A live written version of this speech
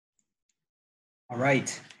All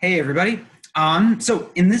right. Hey, everybody.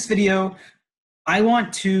 So in this video, I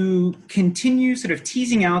want to continue sort of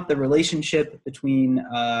teasing out the relationship between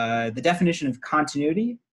the definition of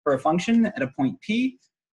continuity for a function at a point P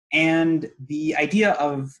and the idea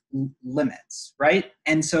of limits, right?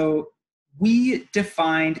 And so we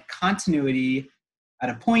defined continuity at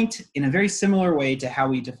a point in a very similar way to how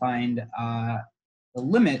we defined the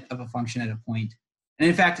limit of a function at a point. And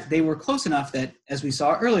in fact, they were close enough that, as we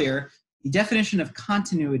saw earlier, the definition of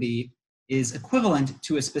continuity is equivalent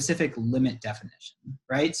to a specific limit definition,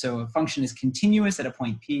 right? So a function is continuous at a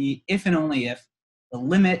point P if and only if the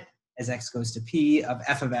limit as x goes to P of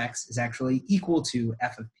f of x is actually equal to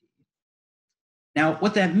f of P. Now,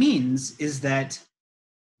 what that means is that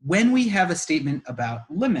when we have a statement about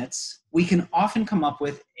limits, we can often come up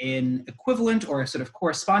with an equivalent or a sort of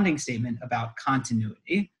corresponding statement about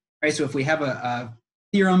continuity, right? So if we have a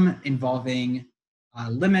theorem involving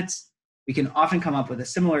limits, we can often come up with a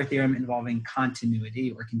similar theorem involving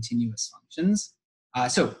continuity or continuous functions.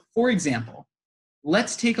 So for example,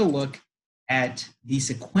 let's take a look at the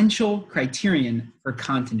sequential criterion for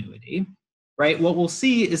continuity, right? What we'll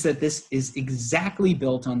see is that this is exactly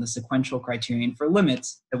built on the sequential criterion for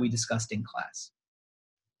limits that we discussed in class.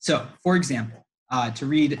 So for example, to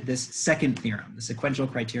read this second theorem, the sequential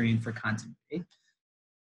criterion for continuity,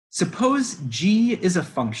 suppose G is a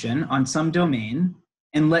function on some domain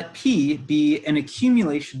and let P be an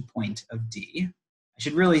accumulation point of D. I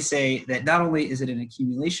should really say that not only is it an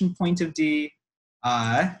accumulation point of D,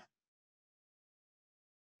 it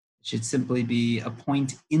should simply be a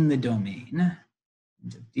point in the domain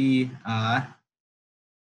of D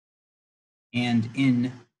and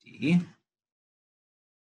in D.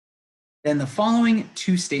 Then the following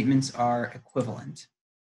two statements are equivalent.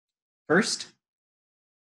 First,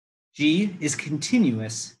 G is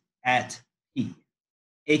continuous at P,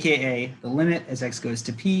 aka the limit as x goes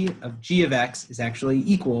to P of G of x is actually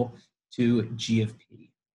equal to G of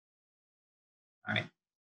P. All right.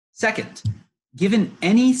 Second, given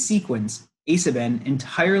any sequence A sub n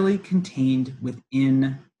entirely contained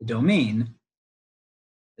within the domain,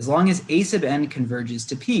 as long as A sub n converges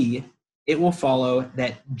to P, it will follow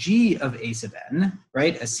that G of A sub n,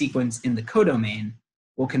 right, a sequence in the codomain,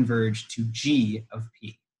 will converge to G of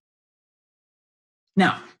P.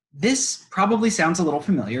 Now, this probably sounds a little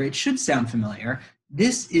familiar. It should sound familiar.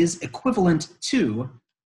 This is equivalent to,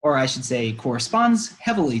 or I should say corresponds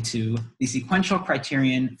heavily to, the sequential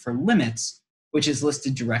criterion for limits, which is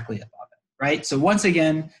listed directly above it, right? So once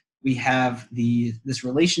again, we have this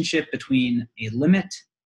relationship between a limit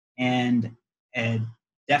and a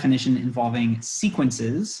definition involving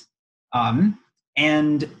sequences.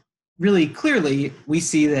 And really clearly, we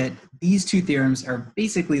see that these two theorems are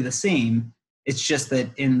basically the same. It's just that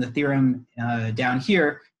in the theorem down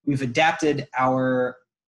here, we've adapted our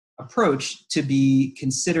approach to be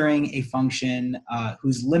considering a function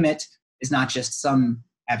whose limit is not just some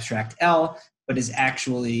abstract L, but is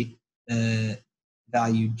actually the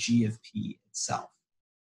value G of P itself,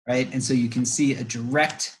 right? And so you can see a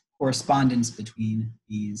direct correspondence between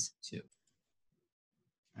these two.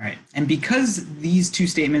 All right, and because these two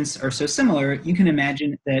statements are so similar, you can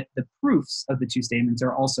imagine that the proofs of the two statements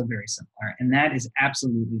are also very similar, and that is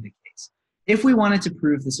absolutely the case. If we wanted to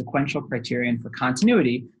prove the sequential criterion for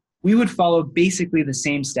continuity, we would follow basically the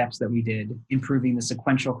same steps that we did in proving the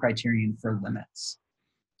sequential criterion for limits.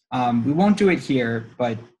 We won't do it here,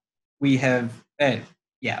 but we have,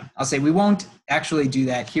 I'll say we won't actually do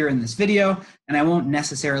that here in this video, and I won't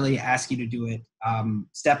necessarily ask you to do it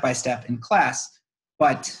step by step in class.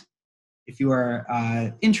 But if you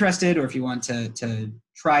are interested, or if you want to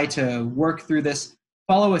try to work through this,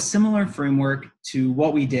 follow a similar framework to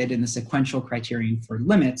what we did in the sequential criterion for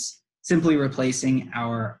limits, simply replacing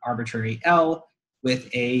our arbitrary L with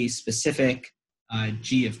a specific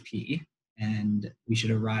G of P, and we should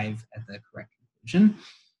arrive at the correct conclusion.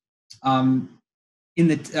 In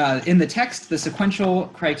the text, the sequential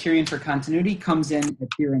criterion for continuity comes in at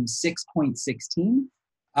theorem 6.16.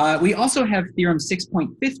 We also have theorem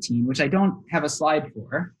 6.15, which I don't have a slide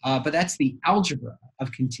for, but that's the algebra of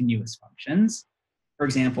continuous functions. For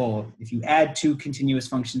example, if you add two continuous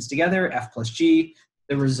functions together, f plus g,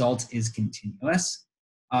 the result is continuous.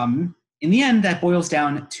 In the end, that boils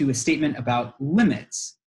down to a statement about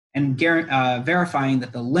limits and verifying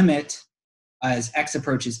that the limit as x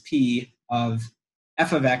approaches p of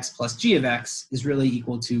f of x plus g of x is really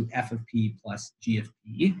equal to f of p plus g of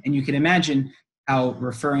p. And you can imagine how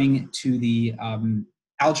referring to the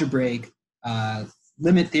algebraic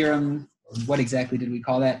limit theorem, or what exactly did we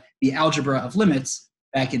call that? The algebra of limits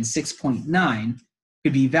back in 6.9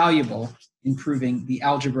 could be valuable in proving the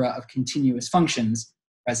algebra of continuous functions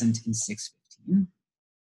present in 615.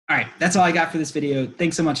 All right, that's all I got for this video.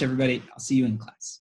 Thanks so much, everybody. I'll see you in class.